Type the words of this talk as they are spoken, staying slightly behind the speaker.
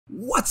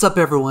What's up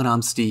everyone,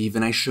 I'm Steve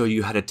and I show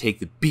you how to take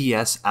the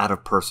BS out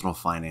of personal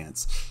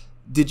finance.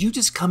 Did you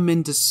just come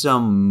into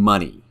some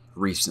money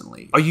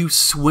recently? Are you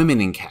swimming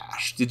in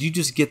cash? Did you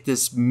just get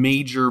this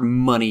major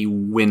money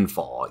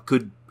windfall? It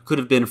could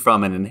have been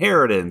from an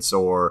inheritance,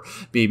 or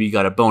maybe you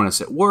got a bonus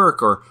at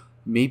work, or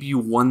maybe you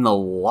won the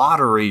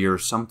lottery or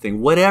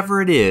something.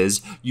 Whatever it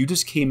is, you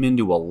just came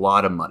into a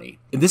lot of money.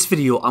 In this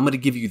video, I'm going to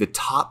give you the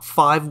top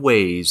 5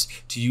 ways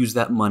to use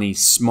that money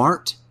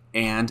smart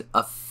and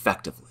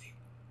effectively.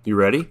 You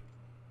ready?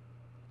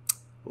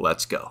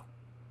 Let's go.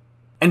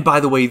 And by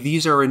the way,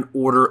 these are in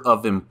order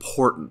of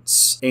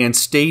importance. And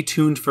stay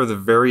tuned for the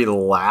very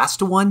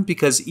last one,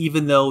 because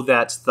even though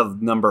that's the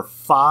number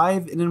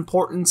 5 in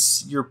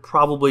importance, you're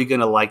probably going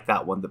to like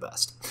that one the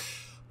best.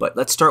 But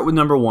let's start with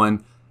number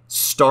 1.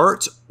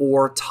 Start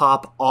or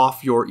top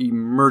off your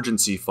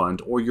emergency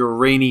fund or your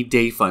rainy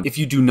day fund. If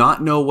you do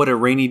not know what a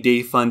rainy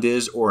day fund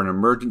is or an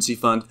emergency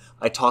fund,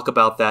 I talk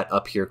about that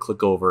up here.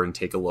 Click over and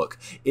take a look.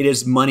 It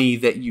is money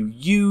that you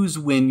use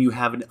when you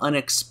have an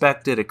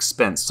unexpected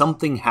expense.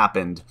 Something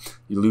happened.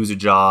 You lose a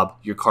job,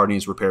 your car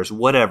needs repairs,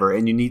 whatever,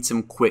 and you need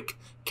some quick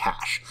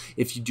cash.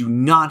 If you do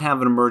not have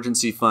an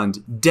emergency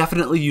fund,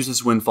 definitely use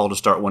this windfall to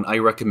start one. I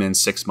recommend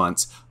 6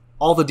 months.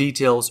 All the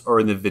details are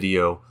in the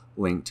video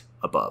linked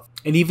above.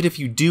 And even if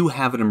you do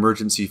have an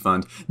emergency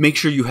fund, make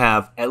sure you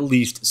have at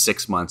least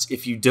 6 months.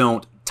 If you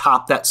don't,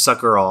 top that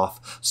sucker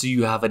off so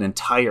you have an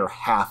entire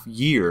half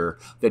year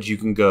that you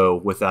can go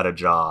without a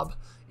job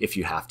if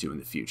you have to in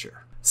the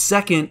future.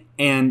 Second,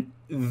 and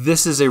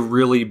this is a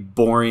really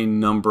boring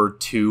number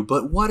 2,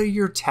 but what are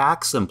your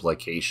tax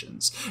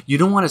implications? You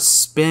don't want to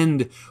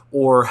spend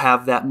or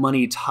have that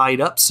money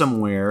tied up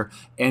somewhere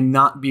and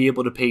not be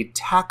able to pay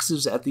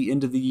taxes at the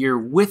end of the year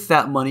with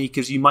that money,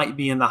 because you might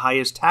be in the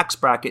highest tax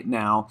bracket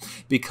now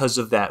because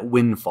of that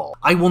windfall.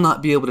 I will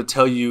not be able to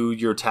tell you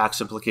your tax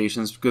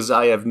implications because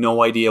I have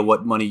no idea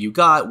what money you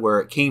got, where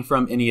it came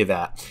from, any of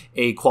that.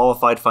 A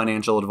qualified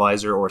financial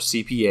advisor or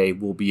CPA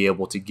will be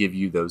able to give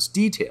you those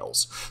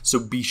details. So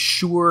be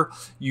sure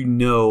you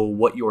know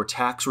what your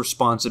tax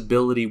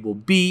responsibility will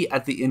be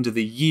at the end of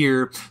the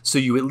year, so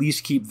you at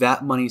least keep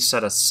that money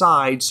set aside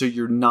so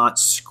you're not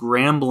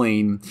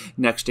scrambling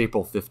next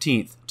April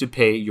 15th to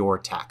pay your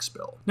tax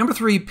bill. Number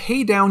 3,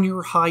 pay down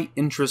your high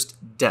interest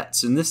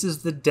debts. And this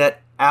is the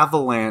debt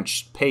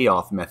avalanche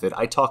payoff method.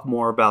 I talk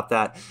more about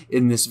that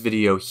in this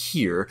video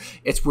here.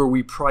 It's where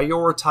we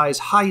prioritize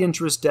high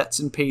interest debts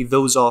and pay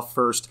those off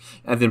first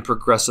and then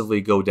progressively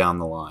go down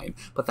the line.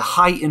 But the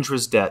high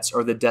interest debts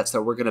are the debts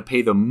that we're going to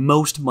pay the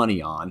most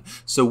money on.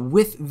 So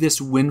with this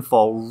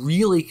windfall,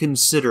 really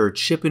consider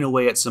chipping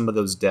away at some of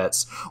those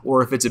debts,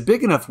 or if it's a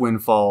big enough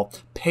windfall,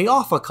 pay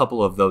off a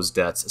couple of those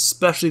debts,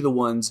 especially the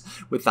ones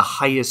with the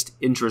highest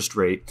interest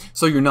rate,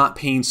 so you're not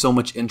paying so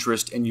much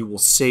interest and you will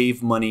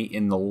save money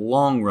in the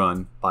long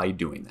run by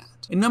doing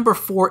that. And number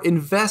 4,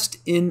 invest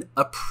in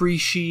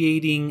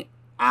appreciating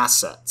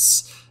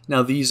assets.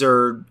 Now, these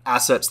are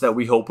assets that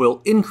we hope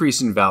will increase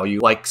in value,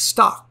 like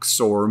stocks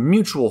or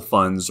mutual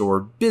funds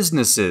or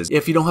businesses.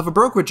 If you don't have a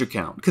brokerage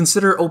account,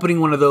 consider opening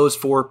one of those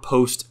for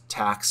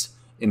post-tax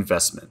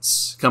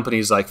investments.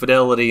 Companies like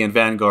Fidelity and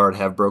Vanguard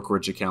have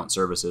brokerage account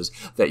services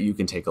that you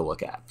can take a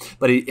look at.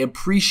 But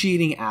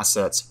appreciating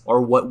assets are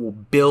what will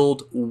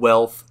build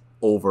wealth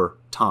over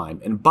time.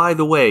 And by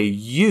the way,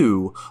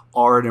 you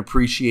are an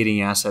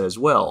appreciating asset as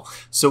well.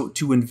 So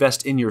to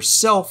invest in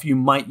yourself, you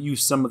might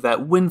use some of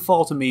that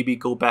windfall to maybe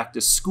go back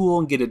to school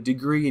and get a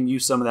degree and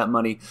use some of that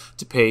money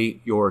to pay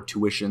your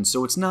tuition.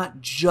 So it's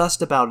not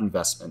just about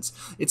investments.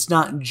 It's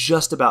not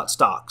just about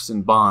stocks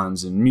and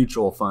bonds and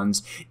mutual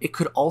funds. It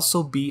could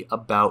also be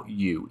about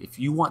you. If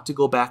you want to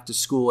go back to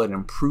school and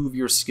improve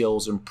your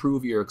skills,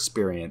 improve your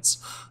experience,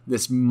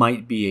 this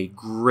might be a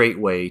great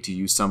way to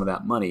use some of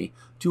that money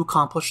to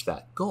accomplish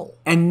that goal.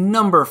 And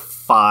number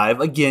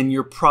 5, again,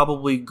 you're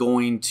probably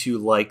going to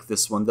like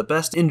this one the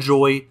best.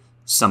 Enjoy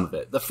some of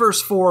it. The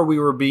first 4, we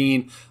were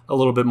being a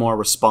little bit more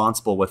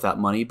responsible with that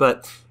money,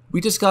 but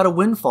we just got a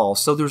windfall,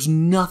 so there's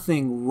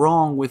nothing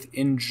wrong with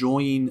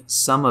enjoying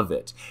some of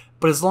it.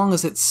 But as long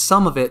as it's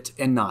some of it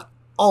and not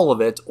all of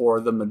it or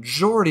the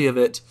majority of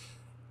it,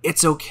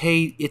 it's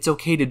okay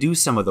to do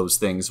some of those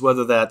things,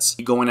 whether that's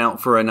going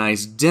out for a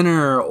nice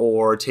dinner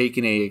or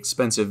taking an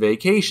expensive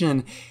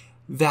vacation.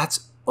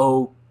 That's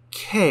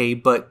okay,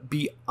 but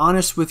be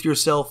honest with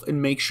yourself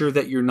and make sure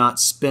that you're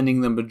not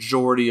spending the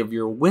majority of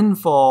your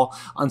windfall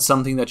on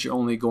something that you're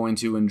only going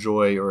to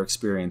enjoy or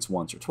experience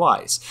once or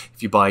twice.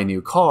 If you buy a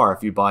new car,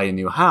 if you buy a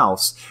new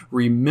house,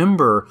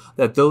 remember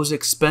that those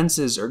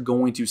expenses are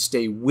going to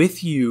stay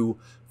with you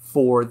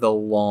for the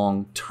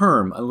long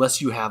term,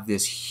 unless you have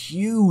this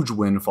huge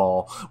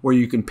windfall where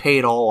you can pay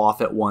it all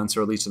off at once,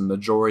 or at least the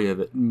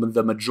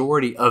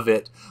majority of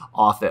it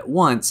off at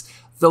once.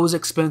 Those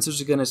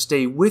expenses are going to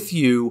stay with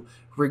you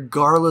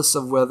regardless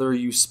of whether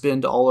you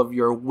spend all of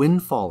your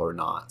windfall or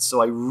not.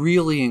 So I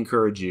really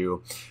encourage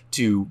you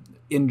to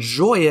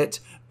enjoy it,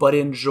 but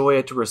enjoy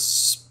it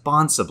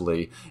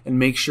responsibly and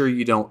make sure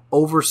you don't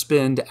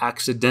overspend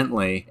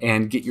accidentally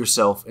and get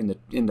yourself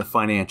into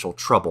financial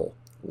trouble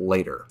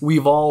later.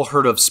 We've all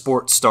heard of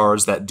sports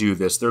stars that do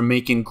this. They're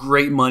making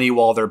great money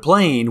while they're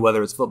playing,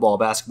 whether it's football,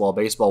 basketball,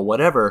 baseball,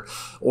 whatever,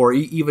 or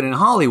even in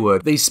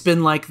Hollywood. They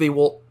spin like they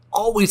will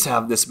always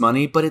have this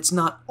money, but it's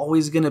not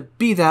always going to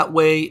be that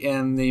way,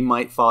 and they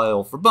might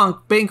file for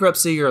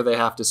bankruptcy, or they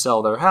have to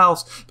sell their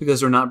house because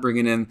they're not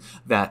bringing in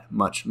that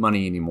much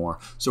money anymore.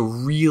 So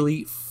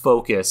really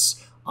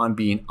focus on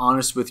being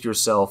honest with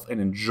yourself and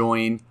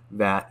enjoying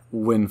that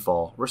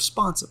windfall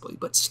responsibly,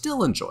 but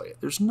still enjoy it.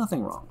 There's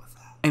nothing wrong with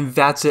that. And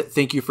that's it.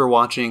 Thank you for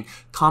watching.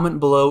 Comment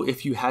below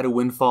if you had a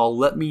windfall.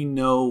 Let me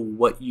know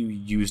what you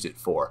used it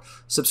for.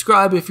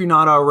 Subscribe if you're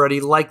not already.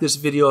 Like this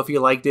video if you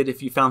liked it.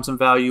 If you found some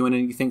value in it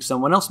and you think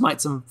someone else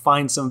might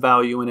find some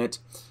value in it,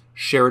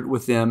 share it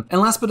with them.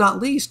 And last but not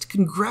least,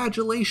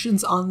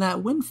 congratulations on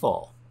that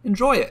windfall.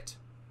 Enjoy it.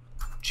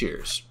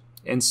 Cheers,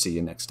 and see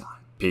you next time.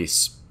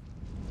 Peace.